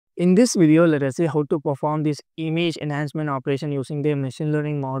In this video, let us see how to perform this image enhancement operation using the machine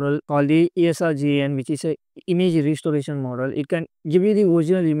learning model called the ESRGAN, which is a image restoration model. It can give you the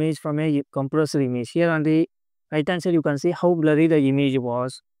original image from a compressed image. Here on the right hand side, you can see how blurry the image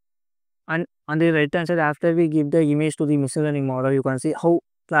was. And on the right hand side, after we give the image to the machine learning model, you can see how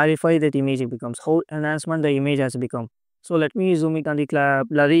clarified that image becomes, how enhancement the image has become. So let me zoom it on the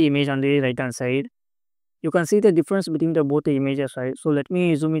blurry image on the right hand side. You can see the difference between the both the images, right? So let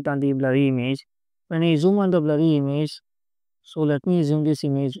me zoom it on the blurry image. When I zoom on the blurry image, so let me zoom this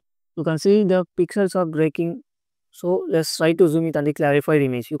image. You can see the pixels are breaking. So let's try to zoom it on the clarified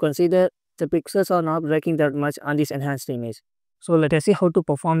image. You can see that the pixels are not breaking that much on this enhanced image. So let us see how to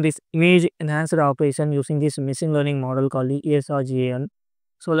perform this image enhancer operation using this machine learning model called the ESRGAN.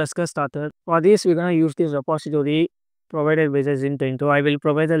 So let's get started. For this, we're gonna use this repository provided by the Zinto. I will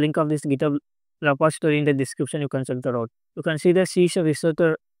provide the link of this GitHub repository in the description. You can check that out. You can see the Shisha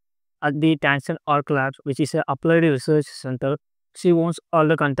researcher at the Tansen Arc Labs, which is a applied research center. She owns all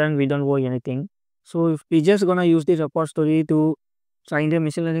the content. We don't owe anything. So if we just gonna use this repository to train the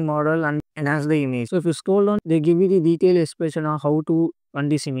machine learning model and enhance the image. So if you scroll down, they give you the detailed explanation on how to run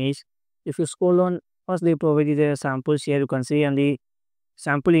this image. If you scroll down, first they provided the samples here. You can see on the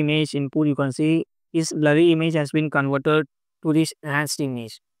sample image input, you can see this blurry image has been converted to this enhanced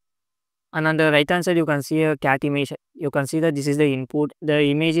image. And on the right hand side, you can see a cat image. You can see that this is the input. The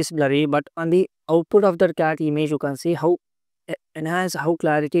image is blurry, but on the output of the cat image, you can see how enhance how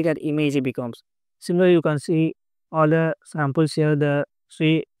clarity that image becomes. Similarly, you can see all the samples here. The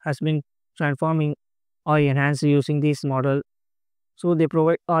tree has been transforming or enhanced using this model. So they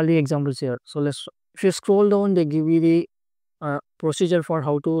provide all the examples here. So if you scroll down, they give you the procedure for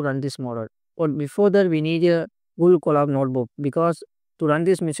how to run this model. But before that, we need a Google Colab notebook, because to run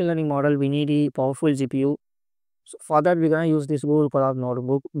this machine learning model, we need a powerful GPU. So for that, we're gonna use this Google Colab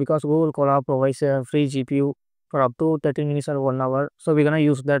notebook, because Google Colab provides a free GPU for up to 30 minutes or 1 hour. So we're gonna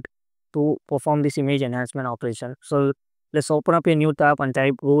use that to perform this image enhancement operation. So let's open up a new tab and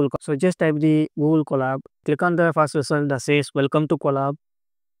type Google. So just type the Google Colab. Click on the first result that says "Welcome to Colab."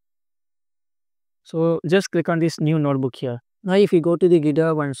 So just click on this new notebook here. Now if you go to the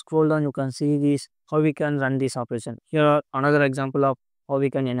GitHub and scroll down, you can see this how we can run this operation. Here are another example of how we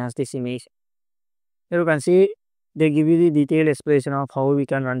can enhance this image. Here you can see they give you the detailed explanation of how we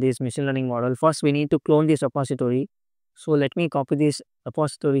can run this machine learning model. First, we need to clone this repository. So let me copy this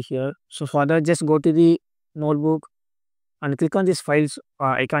repository here. So for that, just go to the notebook and click on this files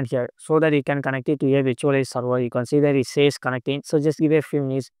icon here, so that you can connect it to a virtualized server. You can see that it says connecting. So just give a few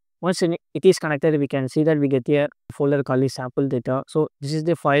minutes. Once it is connected, we can see that we get a folder called the sample data. So this is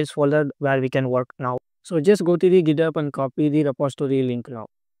the files folder where we can work now. So just go to the GitHub and copy the repository link now.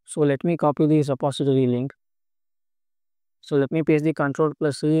 So let me copy this repository link. So let me paste the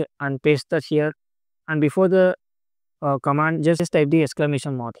Ctrl+C and paste that here. And before the command, just type the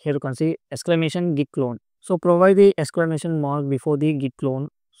exclamation mark. Here you can see exclamation git clone. So provide the exclamation mark before the git clone.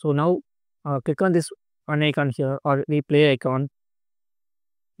 So now click on this one icon here, or the play icon.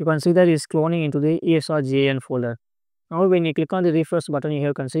 You can see that it's cloning into the ESRGAN folder. Now when you click on the refresh button here,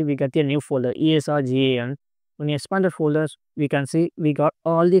 you can see we get a new folder, ESRGAN. When you expand the folders, we can see we got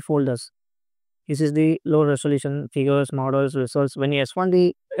all the folders. This is the low resolution figures, models, results. When you expand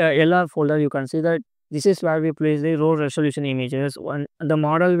the LR folder, you can see that this is where we place the low resolution images. When the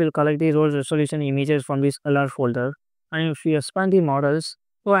model will collect the low resolution images from this LR folder. And if you expand the models,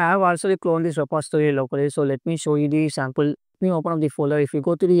 so I have also cloned this repository locally. So let me show you the sample. Let me open up the folder. If you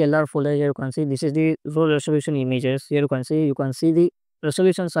go to the LR folder here, you can see this is the low resolution images. Here you can see the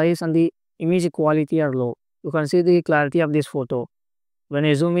resolution size and the image quality are low. You can see the clarity of this photo. When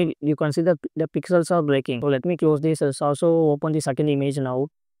I zoom in, you can see the pixels are breaking. So let me close this. Let's also open the second image now.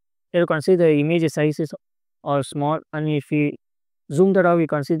 Here you can see the image sizes are small, and if we zoom that out, you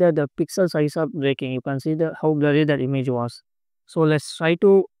can see that the pixel size are breaking. You can see how blurry that image was. So let's try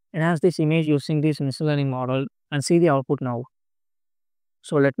to enhance this image using this machine learning model and see the output now.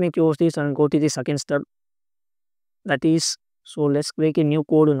 So let me close this and go to the second step. That is, so let's create a new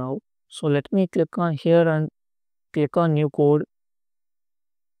code now. So let me click on here and click on new code.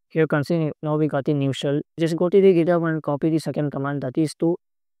 Here you can see now we got a new shell. Just go to the GitHub and copy the second command, that is to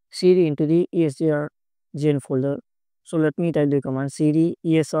cd into the ESRGAN folder. So let me type the command cd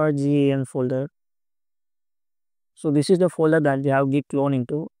ESRGAN folder. So this is the folder that we have git clone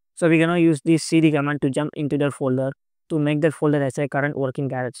into. So we're gonna use this cd command to jump into that folder to make that folder as a current working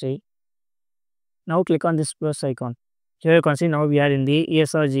directory. Now click on this plus icon. Here you can see now we are in the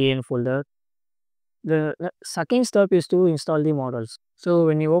ESRGAN folder. The second step is to install the models. So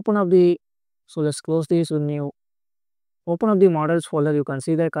when you open up so let's close this window. Open up the models folder. You can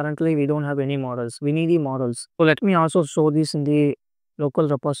see that currently we don't have any models. We need the models. So let me also show this in the local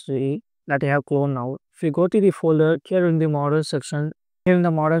repository that I have cloned now. If you go to the folder here in the model section, here in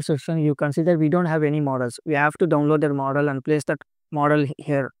the model section, you can see that we don't have any models. We have to download that model and place that model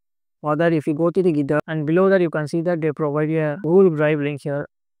here. For that, if you go to the GitHub and below that, you can see that they provide you a Google Drive link here.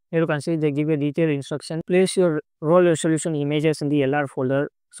 Here you can see they give you a detailed instruction. Place your raw resolution images in the LR folder.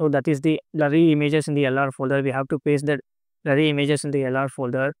 So that is the blurry images in the LR folder. We have to paste that blurry images in the LR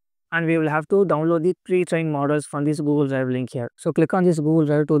folder, and we will have to download the pre-trained models from this Google Drive link here. So click on this Google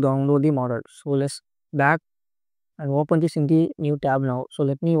Drive to download the model. So let's back and open this in the new tab now. So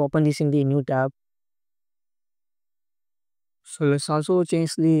let me open this in the new tab. So let's also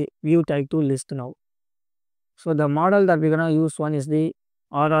change the view type to list now. So the model that we're gonna use one is the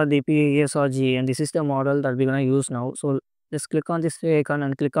RRDP ESRG, and this is the model that we're gonna use now. So let's click on this icon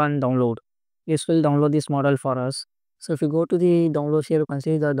and click on download. This will download this model for us. So if you go to the downloads here, you can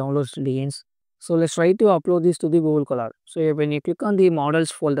see the downloads begins. So let's try to upload this to the Google Colab. So when you click on the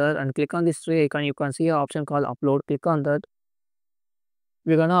models folder and click on this three icon, you can see an option called upload. Click on that.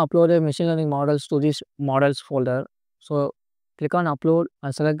 We're gonna upload a machine learning models to this models folder. So click on upload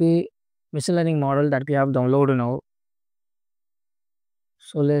and select the machine learning model that we have downloaded now.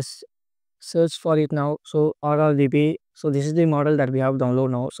 So let's search for it now. So RRDP. So this is the model that we have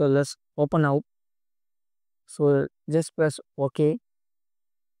downloaded now. So let's open now. So just press OK.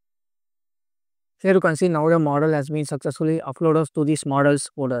 Here you can see now the model has been successfully uploaded to this models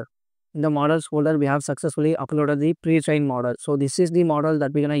folder. In the models folder, we have successfully uploaded the pre-trained model. So this is the model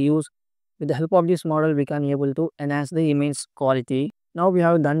that we're gonna use. With the help of this model, we can able to enhance the image quality. Now we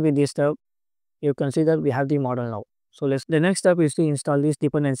have done with this step. You can see that we have the model now. So the next step is to install these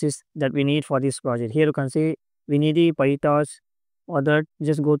dependencies that we need for this project. Here you can see we need the PyTorch. For that,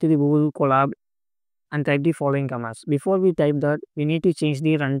 just go to the Google Colab and type the following commands. Before we type that, we need to change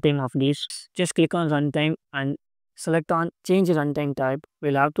the runtime of this. Just click on runtime and select on change runtime type.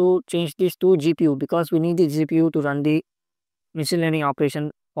 We'll have to change this to GPU because we need the GPU to run the machine learning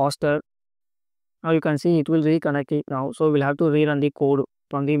operation faster. Now you can see it will reconnect it now. So we'll have to rerun the code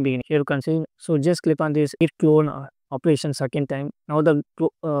from the beginning. Here you can see. So just click on this git clone operation second time. Now the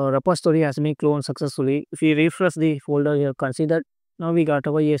repository has been cloned successfully. If you refresh the folder, you can see that now we got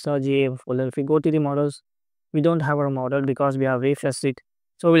our ESRGA folder. If we go to the models, we don't have our model because we have refreshed it.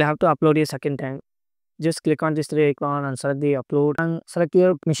 So we'll have to upload it second time. Just click on this three icon and select the upload and select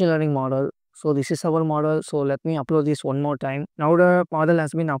your machine learning model. So this is our model. So let me upload this one more time. Now the model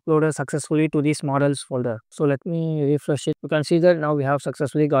has been uploaded successfully to this models folder. So let me refresh it. You can see that now we have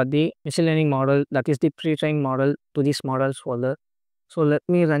successfully got the machine learning model, that is the pre-trained model, to this models folder. So let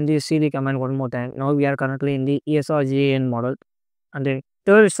me run the cd command one more time. Now we are currently in the ESRGAN model. And the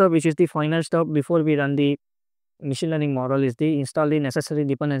third step, which is the final step before we run the machine learning model, is the install the necessary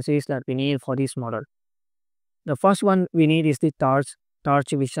dependencies that we need for this model. The first one we need is the torch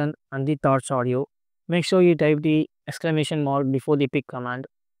vision and the torch audio. Make sure you type the exclamation mark before the pick command.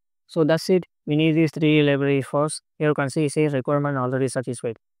 So that's it. We need these three libraries first. Here you can see it says requirement already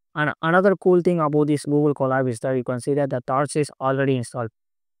satisfied. And another cool thing about this Google Colab is that you can see that the torch is already installed.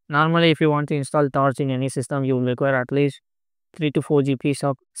 Normally, if you want to install torch in any system, you will require at least 3 to 4 GBs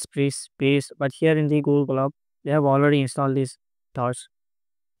of space. But here in the Google Colab, they have already installed this torch.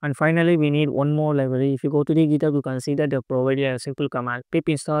 And finally, we need one more library. If you go to the GitHub, you can see that they provided a simple command. Pip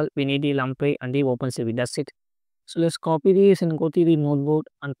install, we need the lumpy and the OpenCV. That's it. So let's copy this and go to the notebook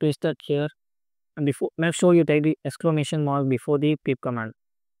and paste that here. And before, make sure you type the exclamation mark before the pip command.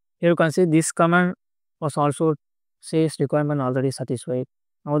 Here you can see this command was also says requirement already satisfied.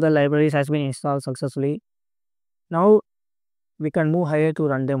 Now the libraries has been installed successfully. Now we can move higher to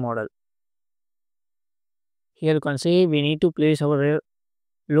run the model. Here you can see we need to place our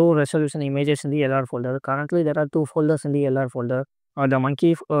low resolution images in the LR folder. Currently, there are two folders in the LR folder. The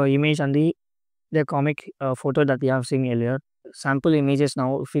monkey image and the comic photo that we have seen earlier. Sample images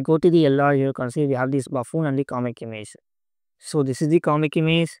now. If we go to the LR, you can see we have this buffoon and the comic image. So this is the comic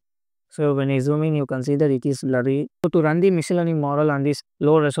image. So when I zoom in, you can see that it is blurry. So to run the machine learning model on these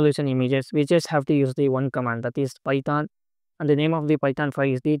low resolution images, we just have to use the one command, that is Python, and the name of the Python file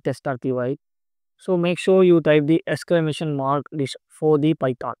is the test.py. So make sure you type the exclamation mark this for the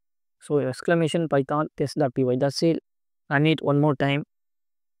Python. So exclamation Python test.py. That's it. Run it one more time.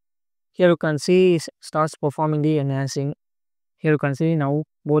 Here you can see it starts performing the enhancing. Here you can see now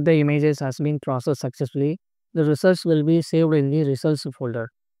both the images has been processed successfully. The results will be saved in the results folder.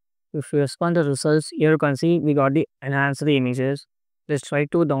 If you expand the results, here you can see we got the enhanced images. Let's try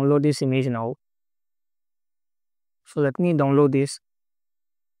to download this image now. So let me download this.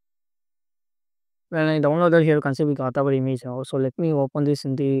 When I downloaded here, you can see we got our image now. So let me open this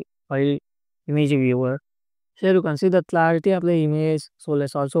in the file image viewer. Here you can see the clarity of the image. So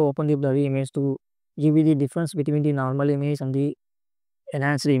let's also open the blurry image to give you the difference between the normal image and the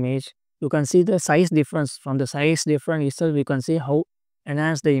enhanced image. You can see the size difference. From the size difference itself, you can see how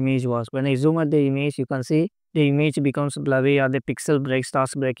enhanced the image was. When I zoom at the image, you can see the image becomes blurry or the pixel break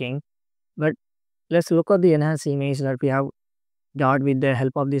starts breaking. But let's look at the enhanced image that we have got with the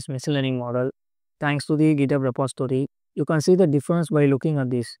help of this machine learning model. Thanks to the GitHub repository, you can see the difference by looking at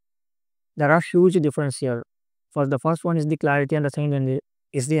this. There are huge difference here. For the first one is the clarity and the second one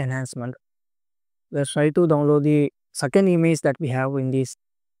is the enhancement. Let's try to download the second image that we have in this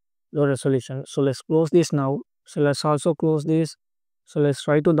low resolution. So let's close this now. So let's also close this. So let's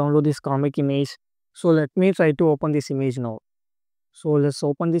try to download this comic image. So let me try to open this image now. So let's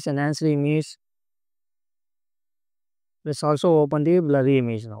open this enhanced image. Let's also open the blurry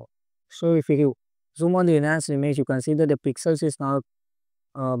image now. So if you zoom on the enhanced image, you can see that the pixels is now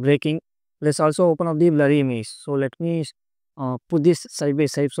breaking. Let's also open up the blurry image. So let me put this side by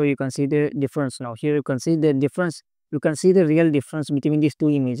side so you can see the difference now. Here you can see the difference. You can see the real difference between these two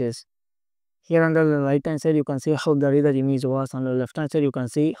images. Here on the right hand side, you can see how blurry the image was. On the left hand side, you can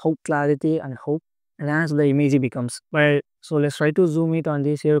see how clarity and how enhanced the image becomes. Well, so let's try to zoom it on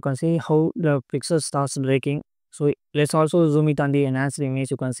this. Here you can see how the pixel starts breaking. So let's also zoom it on the enhanced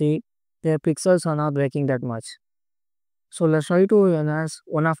image. You can see the pixels are not breaking that much. So let's try to enhance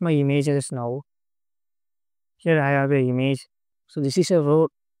one of my images now. Here I have an image. So this is a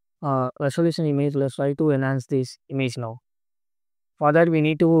raw resolution image. Let's try to enhance this image now. For that, we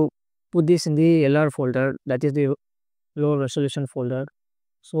need to put this in the LR folder, that is the low resolution folder.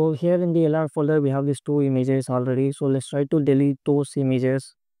 So here in the LR folder, we have these two images already. So let's try to delete those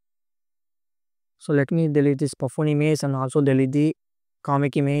images. So let me delete this puffin image and also delete the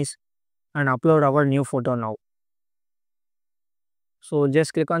comic image and upload our new photo now. So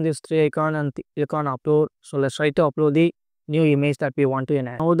just click on this three icon and click on upload. So let's try to upload the new image that we want to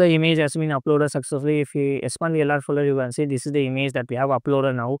enhance. Now the image has been uploaded successfully. If you expand the LR folder, you can see this is the image that we have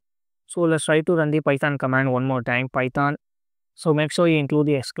uploaded now. So let's try to run the Python command one more time. Python. So make sure you include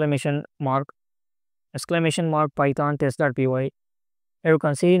the exclamation mark Python test.py. Here you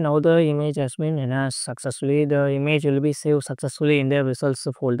can see now the image has been enhanced successfully. The image will be saved successfully in the results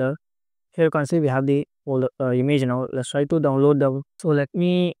folder. Here you can see we have the folder, image now. Let's try to download the. So let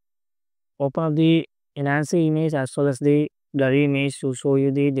me open up the enhanced image as well as the blurry image to show you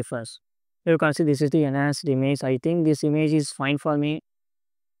the difference. Here you can see this is the enhanced image. I think this image is fine for me.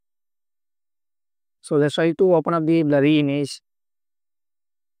 So let's try to open up the blurry image.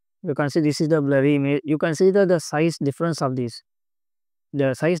 You can see this is the blurry image. You can see the size difference of this.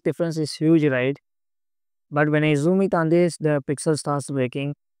 The size difference is huge, right? But when I zoom it on this, the pixel starts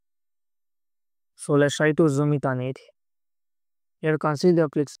breaking. So let's try to zoom it on it. Here you can see the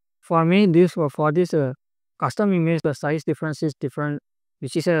pixel. For me, for this custom image, the size difference is different,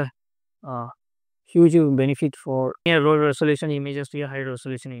 which is a huge benefit for low resolution images to a high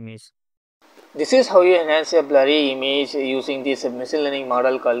resolution image. This is how you enhance a blurry image using this machine learning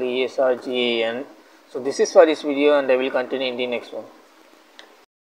model called ESRGAN. So this is for this video and I will continue in the next one.